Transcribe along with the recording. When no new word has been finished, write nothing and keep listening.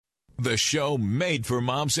The show made for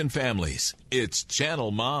moms and families. It's Channel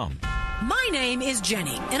Mom. My name is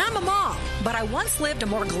Jenny, and I'm a mom, but I once lived a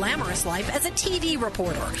more glamorous life as a TV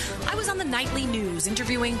reporter. I was on the nightly news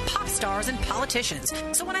interviewing pop stars and politicians.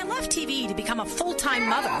 So when I left TV to become a full-time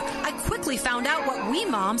mother, I quickly found out what we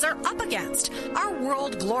moms are up against. Our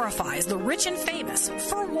world glorifies the rich and famous.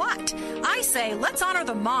 For what? I say let's honor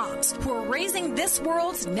the moms who are raising this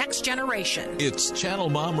world's next generation. It's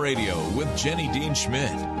Channel Mom Radio with Jenny Dean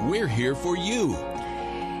Schmidt. We're here for you.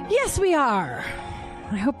 Yes, we are.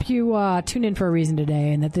 I hope you tune in for a reason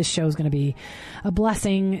today and that this show is going to be a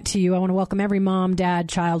blessing to you. I want to welcome every mom, dad,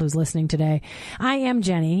 child who's listening today. I am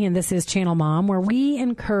Jenny, and this is Channel Mom, where we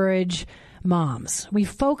encourage moms. We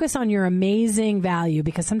focus on your amazing value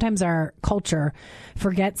because sometimes our culture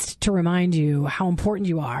forgets to remind you how important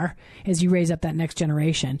you are as you raise up that next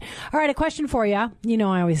generation. All right, a question for you. You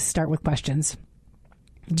know I always start with questions.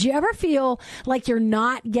 Do you ever feel like you're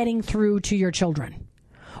not getting through to your children?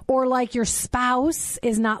 Or like your spouse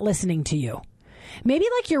is not listening to you? Maybe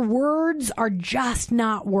like your words are just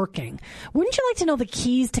not working. Wouldn't you like to know the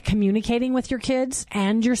keys to communicating with your kids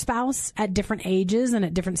and your spouse at different ages and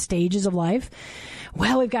at different stages of life?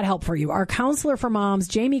 Well, we've got help for you. Our counselor for moms,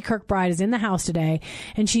 Jamie Kirkbride, is in the house today,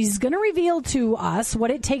 and she's going to reveal to us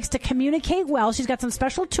what it takes to communicate well. She's got some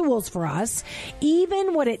special tools for us,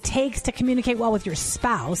 even what it takes to communicate well with your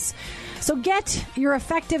spouse. So get your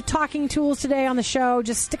effective talking tools today on the show.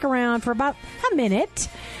 Just stick around for about a minute.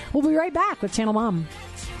 We'll be right back with Channel Mom.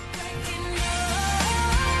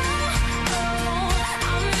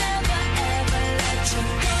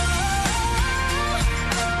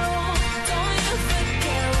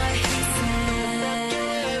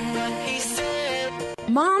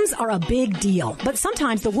 Moms are a big deal, but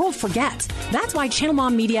sometimes the world forgets. That's why Channel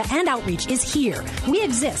Mom Media and Outreach is here. We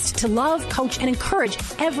exist to love, coach, and encourage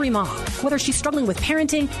every mom, whether she's struggling with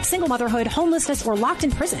parenting, single motherhood, homelessness, or locked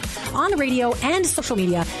in prison. On the radio and social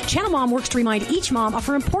media, Channel Mom works to remind each mom of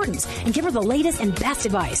her importance and give her the latest and best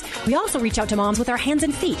advice. We also reach out to moms with our hands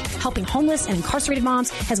and feet, helping homeless and incarcerated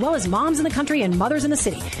moms, as well as moms in the country and mothers in the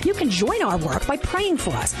city. You can join our work by praying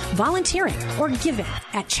for us, volunteering, or giving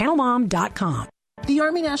at channelmom.com. The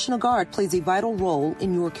Army National Guard plays a vital role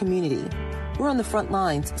in your community. We're on the front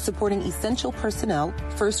lines supporting essential personnel,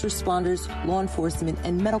 first responders, law enforcement,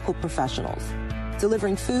 and medical professionals,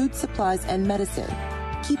 delivering food, supplies, and medicine,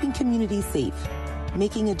 keeping communities safe,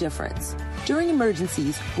 making a difference. During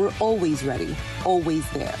emergencies, we're always ready, always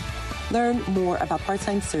there. Learn more about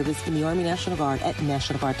part-time service in the Army National Guard at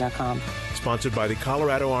NationalGuard.com. Sponsored by the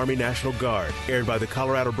Colorado Army National Guard, aired by the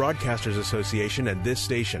Colorado Broadcasters Association and this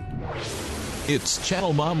station. It's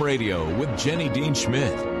Channel Mom Radio with Jenny Dean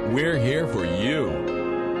Schmidt. We're here for you.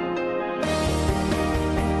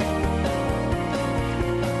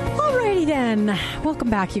 Alrighty then.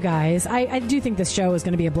 Welcome back, you guys. I do think this show is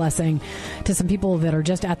going to be a blessing to some people that are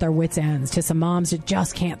just at their wits' ends, to some moms that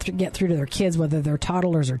just can't get through to their kids, whether they're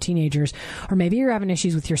toddlers or teenagers, or maybe you're having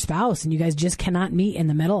issues with your spouse and you guys just cannot meet in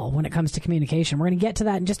the middle when it comes to communication. We're going to get to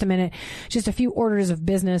that in just a minute. Just a few orders of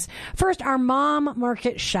business. First, our mom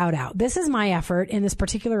market shout out. This is my effort in this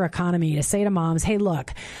particular economy to say to moms, hey,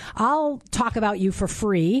 look, I'll talk about you for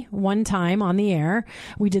free one time on the air.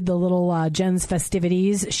 We did the little Jen's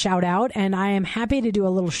Festivities shout out, and I am happy to do a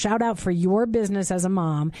little shout out for your business as a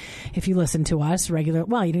mom. If you listen to us regularly,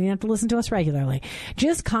 well, you don't even have to listen to us regularly.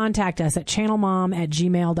 Just contact us at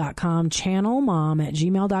channelmom@gmail.com,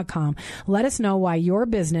 channelmom@gmail.com. Let us know why your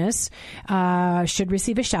business should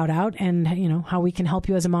receive a shout out, and you know how we can help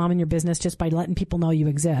you as a mom in your business just by letting people know you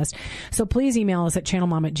exist. So please email us at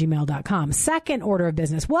channelmom@gmail.com. Second order of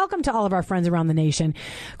business. Welcome to all of our friends around the nation.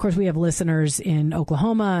 Of course, we have listeners in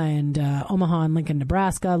Oklahoma and Omaha and Lincoln,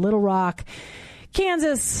 Nebraska, Little Rock,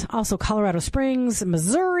 Kansas, also Colorado Springs,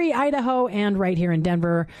 Missouri, Idaho, and right here in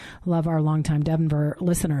Denver. Love our longtime Denver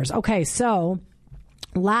listeners. Okay, so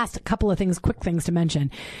last couple of things, quick things to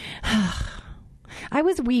mention. I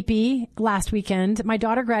was weepy last weekend. My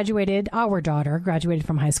daughter graduated, our daughter graduated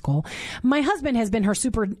from high school. My husband has been her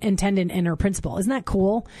superintendent and her principal. Isn't that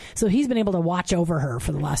cool? So he's been able to watch over her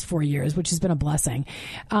for the last 4 years, which has been a blessing.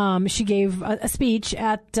 She gave a speech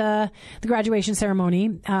at the graduation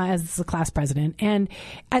ceremony as the class president. And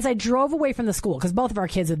as I drove away from the school, because both of our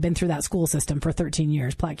kids have been through that school system for 13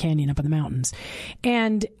 years, Platte Canyon up in the mountains,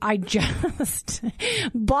 and I just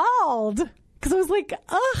bawled. Because I was like,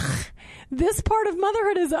 ugh, this part of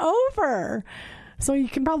motherhood is over. So you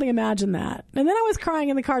can probably imagine that. And then I was crying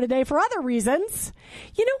in the car today for other reasons.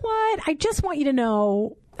 You know what? I just want you to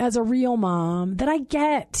know, as a real mom, that I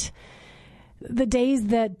get the days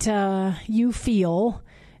that you feel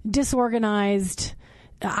disorganized,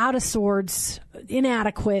 out of sorts,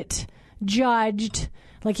 inadequate, judged,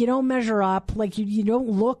 like you don't measure up, like you don't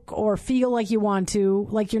look or feel like you want to,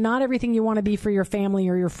 like you're not everything you want to be for your family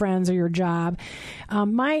or your friends or your job.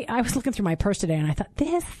 I was looking through my purse today and I thought,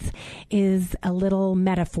 this is a little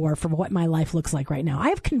metaphor for what my life looks like right now. I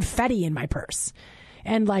have confetti in my purse.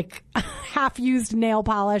 And like half-used nail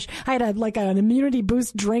polish. I had an immunity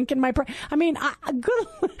boost drink in my purse. I mean,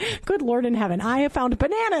 good Lord in heaven. I have found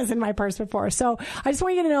bananas in my purse before. So I just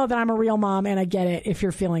want you to know that I'm a real mom and I get it if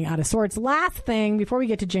you're feeling out of sorts. Last thing before we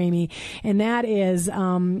get to Jamie, and that is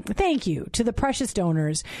thank you to the precious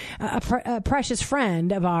donors. A precious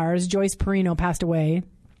friend of ours, Joyce Perino, passed away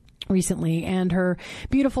recently, and her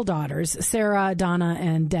beautiful daughters, Sarah, Donna,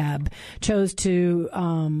 and Deb, chose to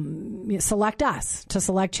select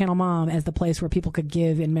Channel Mom as the place where people could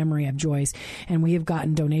give in memory of Joyce. And we have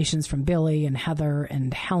gotten donations from Billy and Heather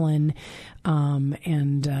and Helen,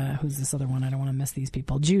 and who's this other one? I don't want to miss these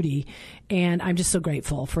people. Judy. And I'm just so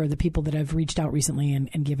grateful for the people that have reached out recently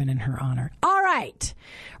and given in her honor. All right.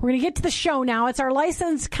 We're going to get to the show now. It's our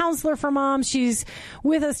licensed counselor for moms. She's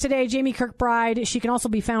with us today, Jamie Kirkbride. She can also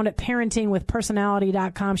be found at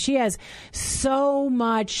parentingwithpersonality.com. She has so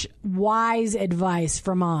much wise advice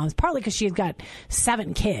for moms, partly because she's got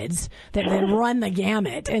 7 kids that run the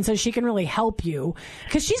gamut. And so she can really help you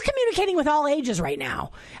because she's communicating with all ages right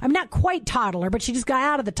now. I'm not quite toddler, but she just got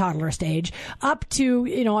out of the toddler stage up to,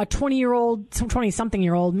 a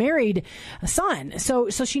 20-something-year-old married son. So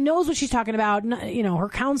she knows what she's talking about. Her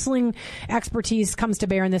counseling expertise comes to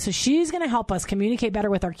bear in this. So she's going to help us communicate better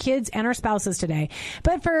with our kids and our spouses today.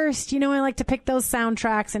 But first, I like to pick those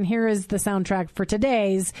soundtracks, and here is the soundtrack for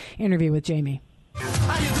today's interview with Jamie.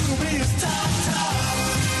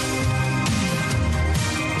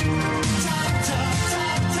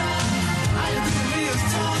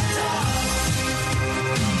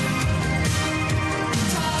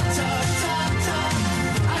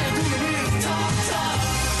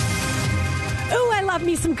 Love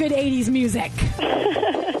me some good 80s music.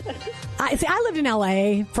 I lived in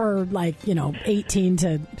LA for 18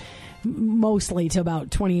 to mostly to about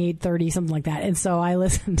 28, 30, something like that. And so I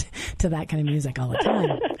listened to that kind of music all the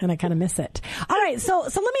time, and I kind of miss it. All right, so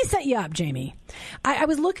let me set you up, Jamie. I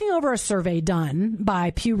was looking over a survey done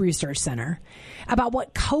by Pew Research Center about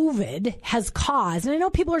what COVID has caused. And I know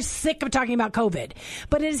people are sick of talking about COVID,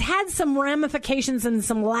 but it has had some ramifications and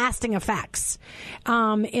some lasting effects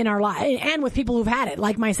in our life, and with people who've had it,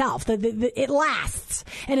 like myself. It lasts,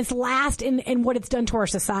 and it's last in what it's done to our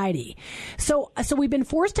society. So we've been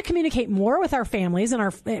forced to communicate more with our families and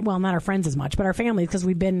not our friends as much, but our families, because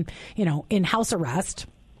we've been, in house arrest.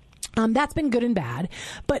 That's been good and bad,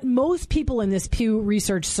 but most people in this Pew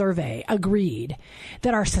Research survey agreed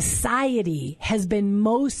that our society has been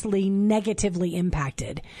mostly negatively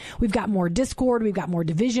impacted. We've got more discord, we've got more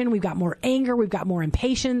division, we've got more anger, we've got more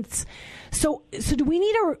impatience. So do we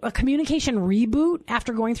need a communication reboot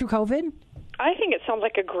after going through COVID? I think it sounds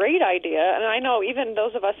like a great idea, and I know even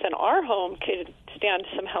those of us in our home could stand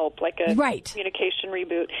some help, like a communication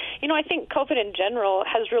reboot. I think COVID in general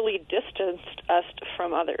has really distanced us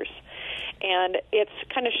from others, and it's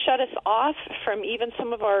kind of shut us off from even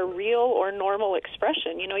some of our real or normal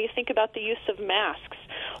expression. You think about the use of masks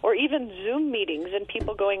or even Zoom meetings and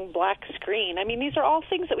people going black screen. I mean, these are all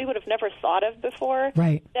things that we would have never thought of before,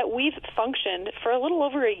 that we've functioned for a little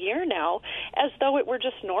over a year now as though it were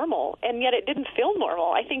just normal, and yet it didn't feel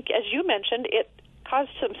normal. I think, as you mentioned, it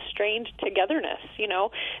caused some strained togetherness,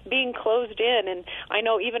 being closed in. And I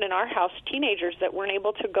know even in our house, teenagers that weren't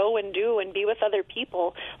able to go and do and be with other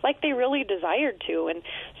people like they really desired to. And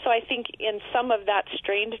so I think in some of that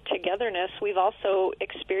strained togetherness, we've also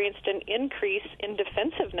experienced an increase in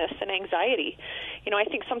defensiveness and anxiety. I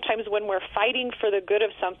think sometimes when we're fighting for the good of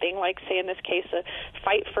something, like, say, in this case, a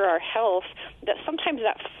fight for our health, that sometimes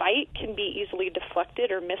that fight can be easily deflected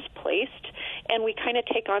or misplaced, and we kind of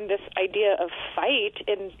take on this idea of fight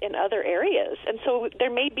in other areas. And so there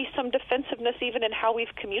may be some defensiveness even in how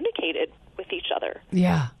we've communicated with each other.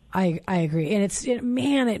 Yeah. I agree.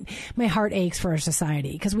 And my heart aches for our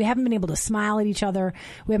society because we haven't been able to smile at each other.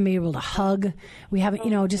 We haven't been able to hug. We haven't,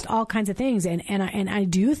 just all kinds of things. And I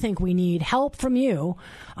do think we need help from you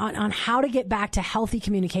on how to get back to healthy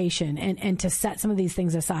communication and to set some of these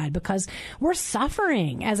things aside, because we're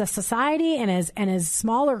suffering as a society and as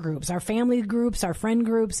smaller groups, our family groups, our friend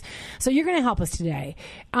groups. So you're going to help us today.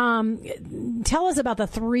 Tell us about the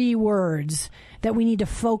 3 words that we need to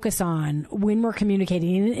focus on when we're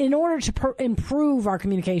communicating in order to improve our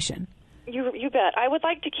communication. You bet. I would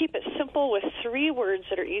like to keep it simple with 3 words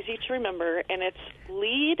that are easy to remember, and it's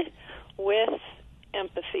lead with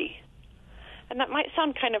empathy. And that might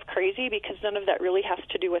sound kind of crazy because none of that really has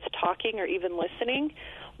to do with talking or even listening.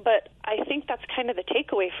 But I think that's kind of the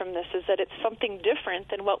takeaway from this, is that it's something different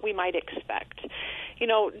than what we might expect. You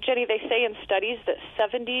know, Jenny, they say in studies that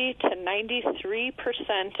 70 to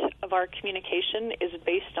 93% of our communication is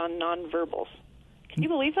based on nonverbals. Can you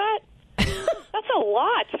believe that? That's a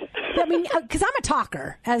lot. I mean, because I'm a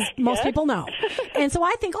talker, as most people know. And so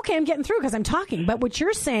I think, okay, I'm getting through because I'm talking. But what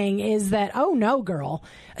you're saying is that, oh, no, girl,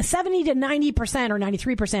 70 to 90% or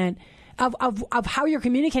 93% of how you're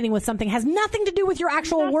communicating with something has nothing to do with your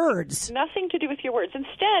actual words. Nothing to do with your words.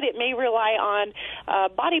 Instead, it may rely on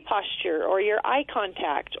body posture or your eye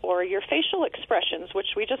contact or your facial expressions, which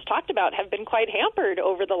we just talked about have been quite hampered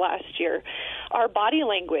over the last year. Our body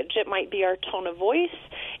language, it might be our tone of voice,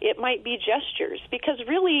 it might be gestures, because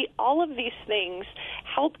really all of these things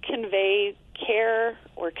help convey care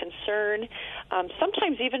or concern,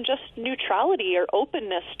 sometimes even just neutrality or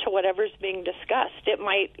openness to whatever's being discussed. It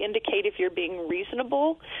might indicate if you're being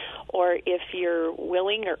reasonable or if you're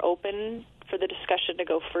willing or open for the discussion to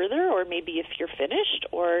go further, or maybe if you're finished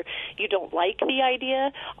or you don't like the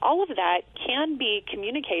idea. All of that can be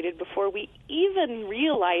communicated before we even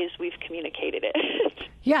realize we've communicated it.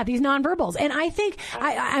 Yeah, these nonverbals. And I think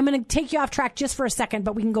I'm going to take you off track just for a second,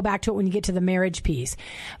 but we can go back to it when you get to the marriage piece.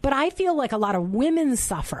 But I feel like a lot of women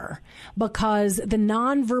suffer because the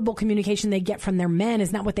nonverbal communication they get from their men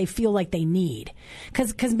is not what they feel like they need.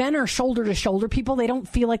 Because men are shoulder-to-shoulder people. They don't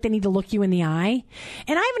feel like they need to look you in the eye.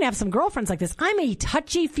 And I even have some girlfriends like this. I'm a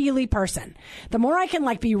touchy-feely person. The more I can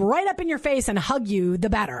be right up in your face and hug you, the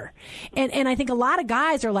better. And I think a lot of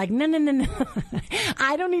guys are like, no.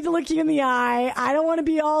 I don't need to look you in the eye. I don't want to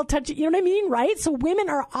be all touchy. You know what I mean? Right? So women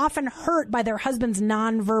are often hurt by their husband's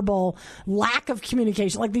nonverbal lack of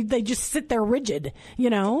communication. Like they just sit there rigid, you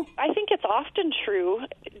know? I think it's often true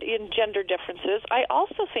in gender differences. I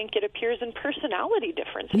also think it appears in personality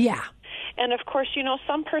differences. Yeah. And, of course, you know,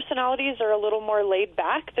 some personalities are a little more laid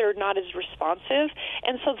back. They're not as responsive.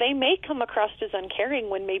 And so they may come across as uncaring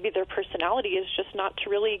when maybe their personality is just not to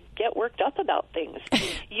really get worked up about things.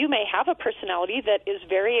 You may have a personality that is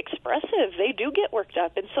very expressive. They do get worked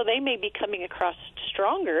up. And so they may be coming across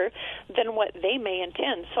stronger than what they may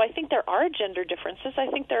intend. So I think there are gender differences. I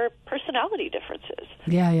think there are personality differences.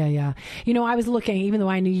 Yeah. You know, I was looking, even though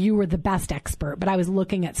I knew you were the best expert, but I was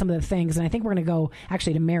looking at some of the things, and I think we're going to go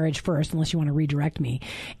actually to marriage first, unless you want to redirect me.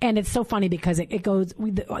 And it's so funny because it goes,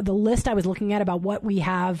 the list I was looking at about what we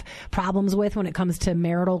have problems with when it comes to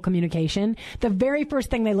marital communication, the very first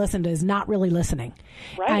thing they listen to is not really listening.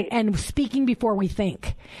 Right. And speaking before we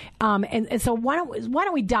think. And so why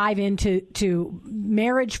don't we dive into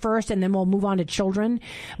marriage first, and then we'll move on to children.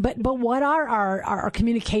 But what are our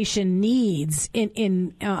communication needs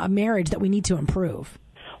in a marriage that we need to improve?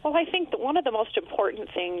 Well, I think that one of the most important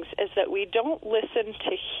things is that we don't listen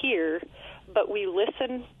to hear, but we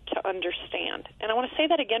listen to understand. And I want to say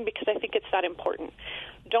that again because I think it's that important.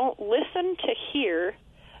 Don't listen to hear,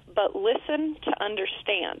 but listen to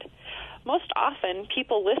understand. Most often,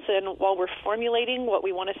 people listen while we're formulating what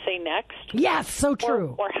we want to say next. Yes, so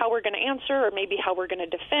true. Or how we're going to answer, or maybe how we're going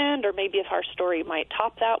to defend, or maybe if our story might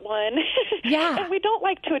top that one. Yeah. And we don't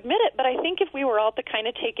like to admit it, but I think if we were all to kind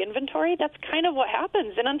of take inventory, that's kind of what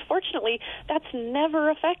happens. And unfortunately, that's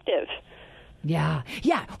never effective. Yeah.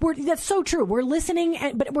 That's so true. We're listening,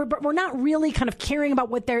 but we're not really kind of caring about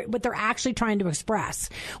what they're actually trying to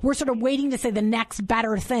express. We're sort of waiting to say the next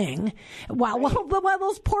better thing while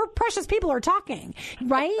those poor precious people are talking,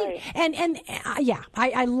 right? And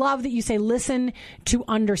I love that you say listen to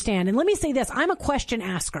understand. And let me say this: I'm a question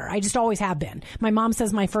asker. I just always have been. My mom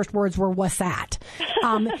says my first words were "what's that?"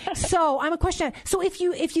 So I'm a question. So if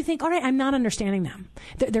you think, all right, I'm not understanding them.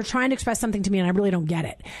 They're trying to express something to me, and I really don't get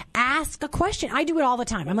it. Ask a question. I do it all the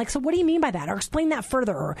time. I'm like, so what do you mean by that? Or explain that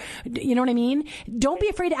further. Or, you know what I mean? Don't be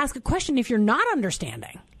afraid to ask a question if you're not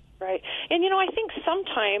understanding. Right. And, you know, I think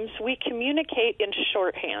sometimes we communicate in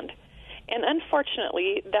shorthand. And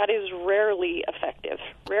unfortunately, that is rarely effective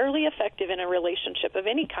in a relationship of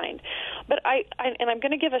any kind. But I'm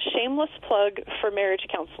going to give a shameless plug for marriage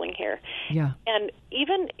counseling here. Yeah. And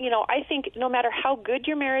even, you know, I think no matter how good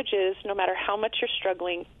your marriage is, no matter how much you're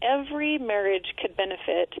struggling, every marriage could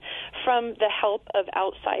benefit from the help of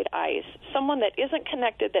outside eyes, someone that isn't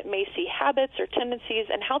connected that may see habits or tendencies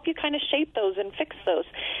and help you kind of shape those and fix those.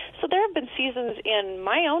 So there have been seasons in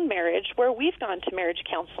my own marriage where we've gone to marriage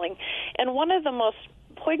counseling. And one of the most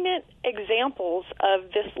poignant examples of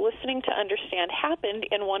this listening to understand happened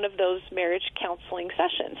in one of those marriage counseling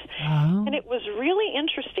sessions. Oh. And it was really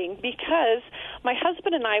interesting because my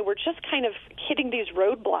husband and I were just kind of hitting these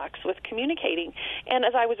roadblocks with communicating. And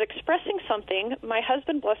as I was expressing something, my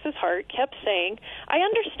husband, bless his heart, kept saying, I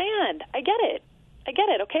understand. I get it.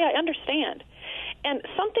 Okay, I understand. And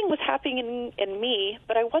something was happening in me,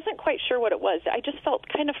 but I wasn't quite sure what it was. I just felt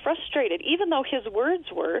kind of frustrated, even though his words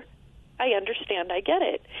were, I understand, I get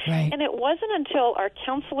it. Right. And it wasn't until our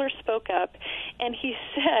counselor spoke up and he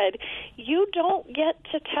said, you don't get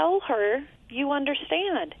to tell her you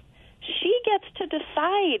understand. She gets to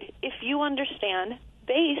decide if you understand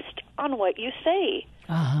based on what you say.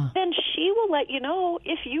 Then she will let you know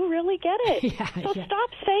if you really get it. Stop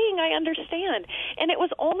saying I understand. And it was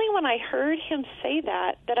only when I heard him say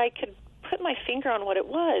that I could put my finger on what it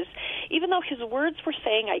was. Even though his words were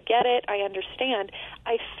saying I get it, I understand,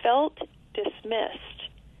 I felt dismissed.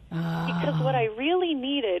 Because what I really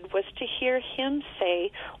needed was to hear him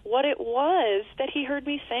say what it was that he heard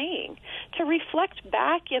me saying, to reflect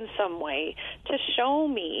back in some way, to show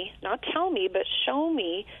me, not tell me, but show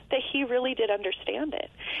me that he really did understand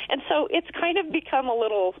it. And so it's kind of become a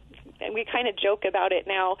little, and we kind of joke about it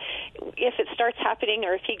now, if it starts happening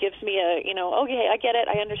or if he gives me a, okay, I get it,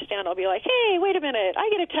 I understand, I'll be like, hey, wait a minute, I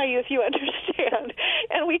got to tell you if you understand.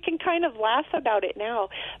 And we can kind of laugh about it now.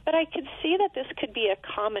 But I could see that this could be a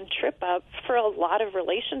common trip up for a lot of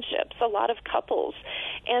relationships, a lot of couples.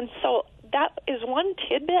 And so that is one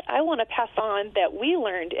tidbit I want to pass on that we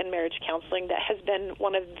learned in marriage counseling that has been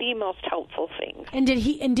one of the most helpful things. And did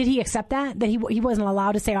he accept that he wasn't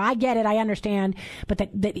allowed to say, oh, I get it, I understand, but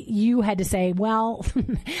that you had to say, well,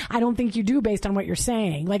 I don't think you do based on what you're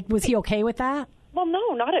saying. Like, was he okay with that? Well,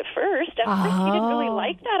 no, not at first. At first, he didn't really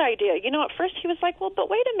like that idea. At first he was like, well, but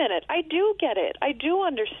wait a minute. I do get it. I do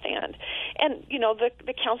understand. And,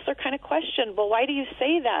 the counselor kind of questioned, well, why do you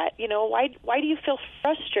say that? Why do you feel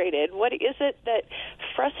frustrated? What is it that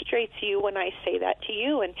frustrates you when I say that to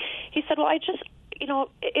you? And he said, well,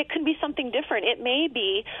 it could be something different. It may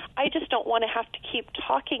be, I just don't want to have to keep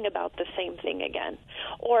talking about the same thing again.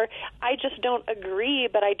 Or I just don't agree,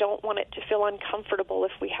 but I don't want it to feel uncomfortable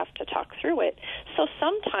if we have to talk through it. So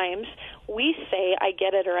sometimes we say, I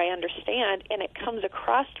get it or I understand, and it comes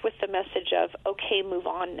across with the message of, okay, move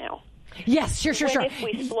on now. Yes, sure. If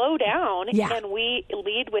we slow down and we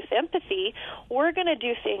lead with empathy, we're going to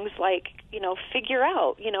do things like, figure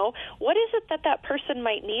out, what is it that person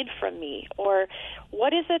might need from me? Or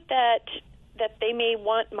what is it that they may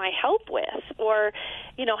want my help with? Or,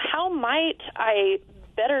 how might I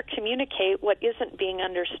better communicate what isn't being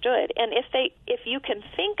understood? And if you can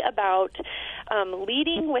think about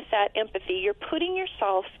leading with that empathy, you're putting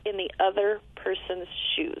yourself in the other person's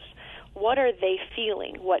shoes. What are they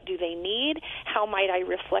feeling? What do they need? How might I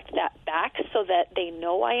reflect that back so that they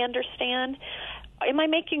know I understand? Am I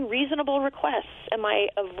making reasonable requests? Am I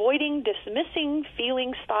avoiding dismissing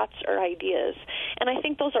feelings, thoughts, or ideas? And I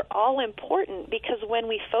think those are all important because when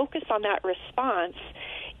we focus on that response,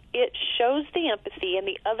 it shows the empathy, and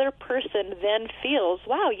the other person then feels,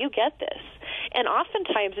 wow, you get this. And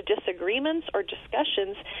oftentimes disagreements or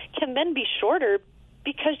discussions can then be shorter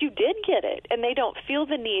because you did get it, and they don't feel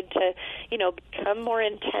the need to, become more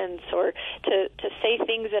intense or to say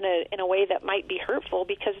things in a way that might be hurtful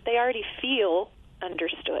because they already feel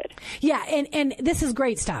understood. Yeah, and this is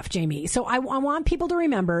great stuff, Jamie. So I want people to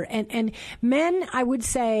remember, and men, I would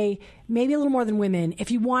say, maybe a little more than women, if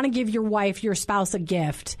you want to give your wife, your spouse a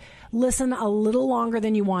gift, listen a little longer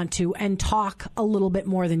than you want to and talk a little bit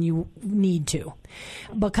more than you need to.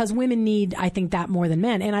 Because women need, I think, that more than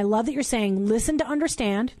men. And I love that you're saying, listen to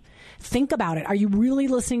understand. Think about it. Are you really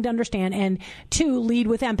listening to understand? And 2, lead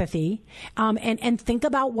with empathy, and think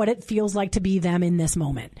about what it feels like to be them in this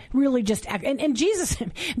moment. Really just, and Jesus,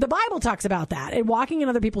 the Bible talks about that, and walking in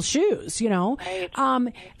other people's shoes, Right.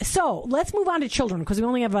 So let's move on to children, because we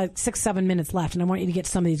only have 6-7 minutes left, and I want you to get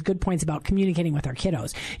some of these good points about communicating with our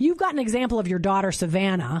kiddos. You've got an example of your daughter,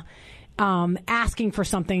 Savannah, asking for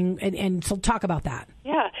something, and so talk about that.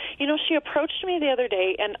 Yeah. She approached me the other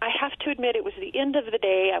day, and I have to admit it was the end of the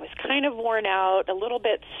day. I was kind of worn out, a little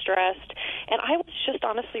bit stressed, and I was just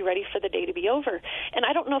honestly ready for the day to be over. And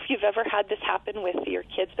I don't know if you've ever had this happen with your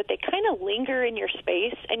kids, but they kind of linger in your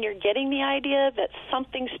space, and you're getting the idea that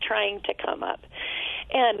something's trying to come up.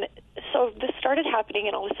 And so this started happening,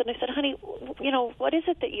 and all of a sudden I said, honey, what is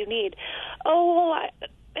it that you need? Oh,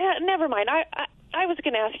 never mind. I was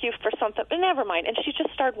going to ask you for something, but never mind. And she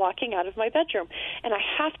just started walking out of my bedroom. And I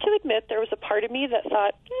have to admit, there was a part of me that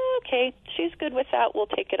thought, okay, she's good with that.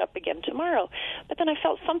 We'll take it up again tomorrow. But then I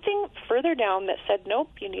felt something further down that said,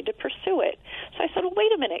 nope, you need to pursue it. So I said, well,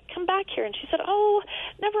 wait a minute, come back here. And she said, oh,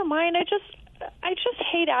 never mind. I just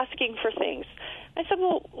hate asking for things. I said,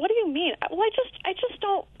 well, what do you mean? Well, I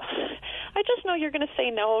I just know you're going to say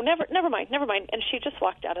no. Never mind. And she just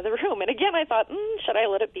walked out of the room. And again, I thought, should I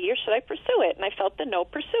let it be or should I pursue it? And I felt the no,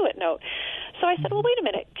 pursue it note. So I said, well, wait a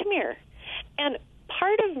minute, come here. And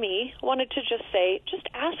part of me wanted to just say, just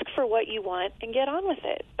ask for what you want and get on with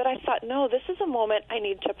it. But I thought, no, this is a moment I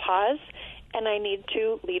need to pause and I need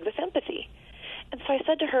to lead with empathy. And so I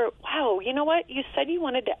said to her, wow, you know what? You said you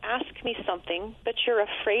wanted to ask me something, but you're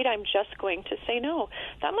afraid I'm just going to say no.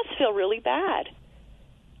 That must feel really bad.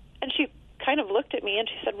 And she kind of looked at me and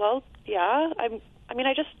she said, well, yeah,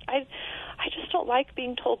 I just don't like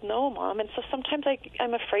being told no, Mom. And so sometimes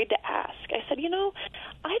I'm afraid to ask. I said,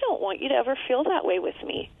 I don't want you to ever feel that way with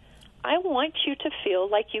me. I want you to feel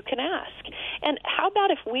like you can ask. And how about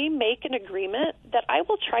if we make an agreement that I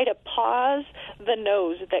will try to pause the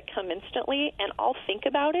no's that come instantly, and I'll think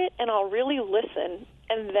about it, and I'll really listen,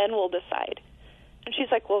 and then we'll decide. And she's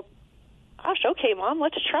like, well, gosh, okay, Mom,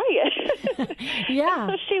 let's try it. Yeah.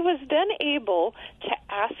 So she was then able to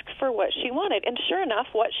ask for what she wanted. And sure enough,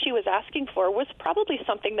 what she was asking for was probably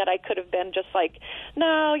something that I could have been just like,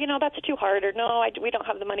 no, that's too hard, or no, we don't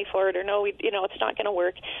have the money for it, or no, it's not going to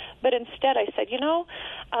work. But instead I said,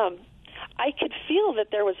 I could feel that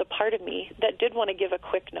there was a part of me that did want to give a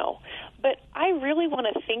quick no, but I really want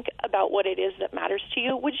to think about what it is that matters to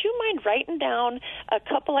you. Would you mind writing down a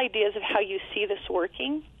couple ideas of how you see this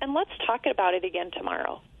working? And let's talk about it again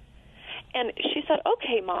tomorrow. And she said,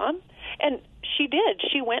 okay, Mom. And she did.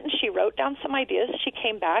 She went and she wrote down some ideas. She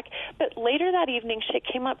came back. But later that evening, she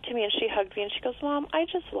came up to me and she hugged me and she goes, Mom, I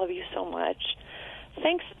just love you so much.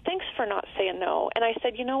 Thanks for not saying no. And I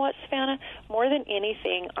said, you know what, Savannah, more than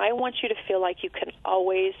anything, I want you to feel like you can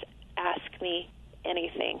always ask me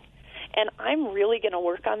anything. And I'm really going to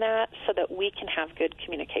work on that so that we can have good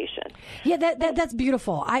communication. Yeah, that's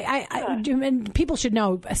beautiful. And people should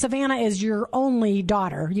know, Savannah is your only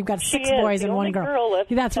daughter. You've got 6 boys and 1 girl.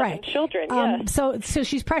 That's right. Children. Yes. So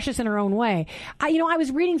she's precious in her own way. I was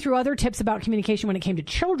reading through other tips about communication when it came to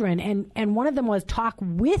children, and one of them was talk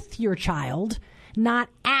with your child, not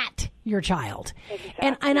at your child.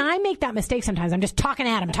 Exactly. And I make that mistake sometimes. I'm just talking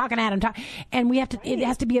at him, and we have to, it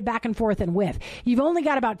has to be a back and forth and with. You've only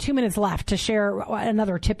got about 2 minutes left to share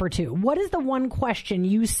another tip or two. What is the one question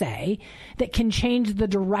you say that can change the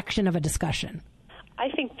direction of a discussion? I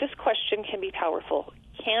think this question can be powerful.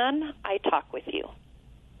 Can I talk with you?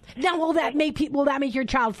 Now, will that make your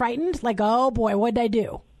child frightened? Like, oh boy, what'd I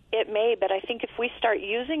do? It may, but I think if we start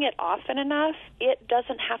using it often enough, it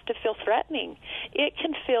doesn't have to feel threatening. It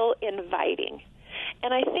can feel inviting.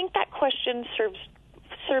 And I think that question serves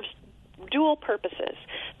dual purposes.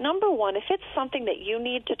 Number one, if it's something that you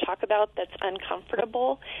need to talk about that's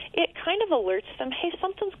uncomfortable, it kind of alerts them, hey,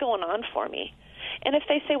 something's going on for me. And if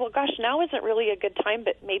they say, well, gosh, now isn't really a good time,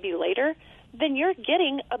 but maybe later, then you're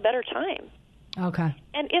getting a better time. Okay.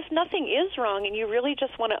 And if nothing is wrong and you really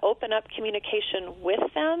just want to open up communication with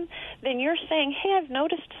them, then you're saying, hey, I've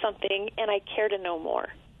noticed something and I care to know more.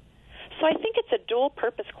 So I think it's a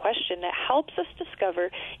dual-purpose question that helps us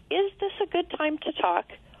discover, is this a good time to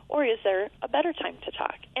talk or is there a better time to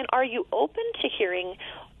talk? And are you open to hearing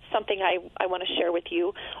something I want to share with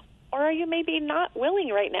you, or are you maybe not willing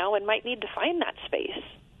right now and might need to find that space?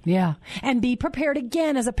 Yeah. And be prepared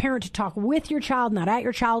again as a parent to talk with your child, not at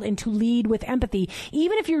your child, and to lead with empathy,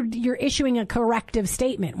 even if you're issuing a corrective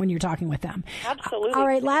statement when you're talking with them. Absolutely. All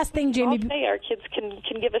right. Last thing, Jamie. All day our kids can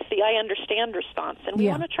give us the I understand response, and we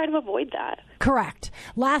want to try to avoid that. Correct.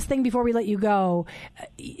 Last thing before we let you go,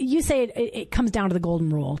 you say it comes down to the golden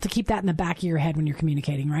rule, to keep that in the back of your head when you're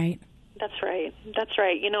communicating, right? That's right. That's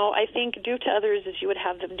right. I think do to others as you would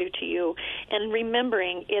have them do to you. And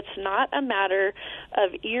remembering it's not a matter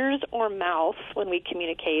of ears or mouth when we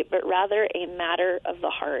communicate, but rather a matter of the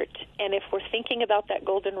heart. And if we're thinking about that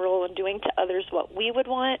golden rule and doing to others what we would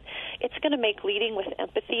want, it's going to make leading with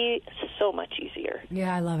empathy so much easier.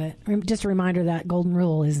 Yeah, I love it. Just a reminder that golden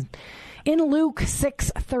rule is in Luke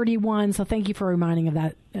 6:31. So thank you for reminding of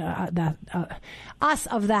that, us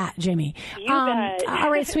of that, Jamie. You bet.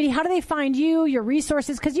 All right, sweetie, how do they find you, your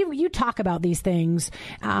resources? Because you talk about these things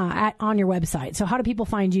on your website. So how do people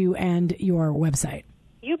find you and your website?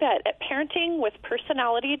 You bet. At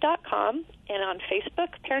parentingwithpersonality.com, and on Facebook,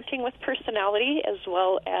 Parenting with Personality, as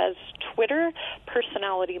well as Twitter,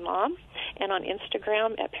 Personality Mom, and on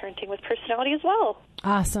Instagram at Parenting with Personality as well.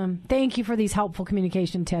 Awesome. Thank you for these helpful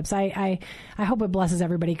communication tips. I hope it blesses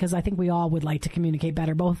everybody, because I think we all would like to communicate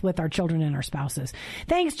better, both with our children and our spouses.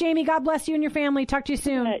 Thanks, Jamie. God bless you and your family. Talk to you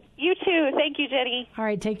soon. You too. Thank you, Jenny. All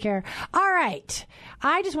right. Take care. All right.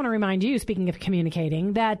 I just want to remind you, speaking of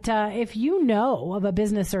communicating, that if you know of a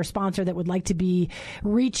business or sponsor that would like to be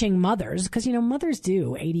reaching mothers, because, mothers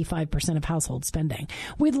do 85% of household spending,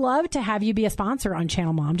 we'd love to to have you be a sponsor on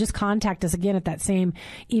Channel Mom. Just contact us again at that same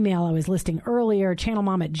email I was listing earlier,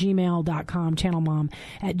 channelmom@gmail.com,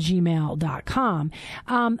 channelmom@gmail.com.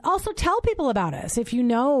 Also, tell people about us. If you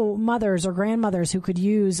know mothers or grandmothers who could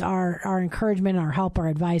use our encouragement, our help, our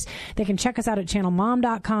advice, they can check us out at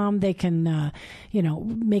channelmom.com. They can,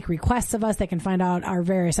 make requests of us. They can find out our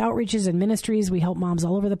various outreaches and ministries. We help moms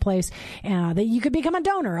all over the place. That you could become a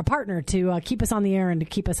donor, a partner to keep us on the air and to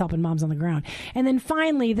keep us helping moms on the ground. And then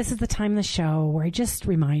finally, this is the time in the show where I just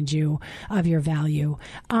remind you of your value.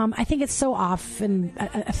 I think it's so often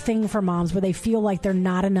a thing for moms where they feel like they're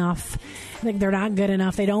not enough, like they're not good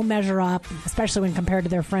enough, they don't measure up, especially when compared to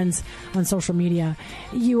their friends on social media.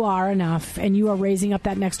 You are enough, and you are raising up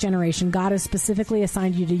that next generation. God has specifically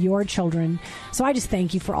assigned you to your children. So I just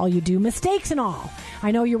thank you for all you do, mistakes and all.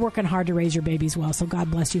 I know you're working hard to raise your babies well, so God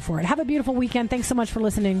bless you for it. Have a beautiful weekend. Thanks so much for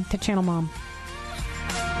listening to Channel Mom.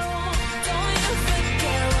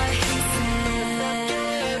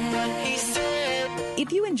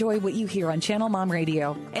 If you enjoy what you hear on Channel Mom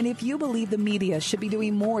Radio, and if you believe the media should be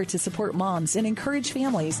doing more to support moms and encourage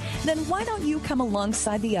families, then why don't you come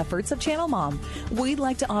alongside the efforts of Channel Mom? We'd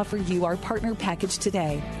like to offer you our partner package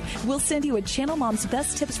today. We'll send you a Channel Mom's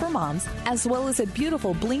Best Tips for Moms, as well as a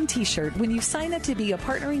beautiful bling t-shirt when you sign up to be a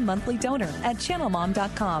partnering monthly donor at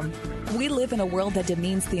channelmom.com. We live in a world that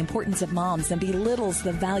demeans the importance of moms and belittles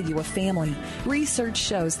the value of family. Research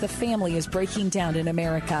shows the family is breaking down in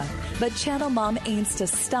America, but Channel Mom aims to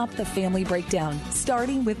stop the family breakdown,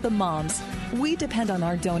 starting with the moms. We depend on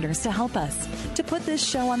our donors to help us, to put this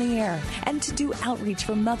show on the air, and to do outreach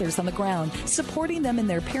for mothers on the ground, supporting them in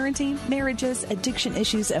their parenting, marriages, addiction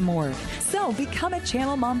issues, and more. So become a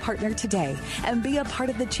Channel Mom partner today and be a part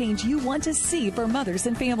of the change you want to see for mothers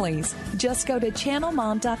and families. Just go to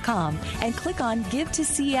channelmom.com and click on Give to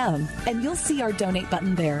CM, and you'll see our donate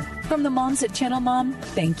button there. From the moms at Channel Mom,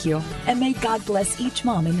 thank you, and may God bless each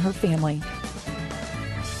mom and her family.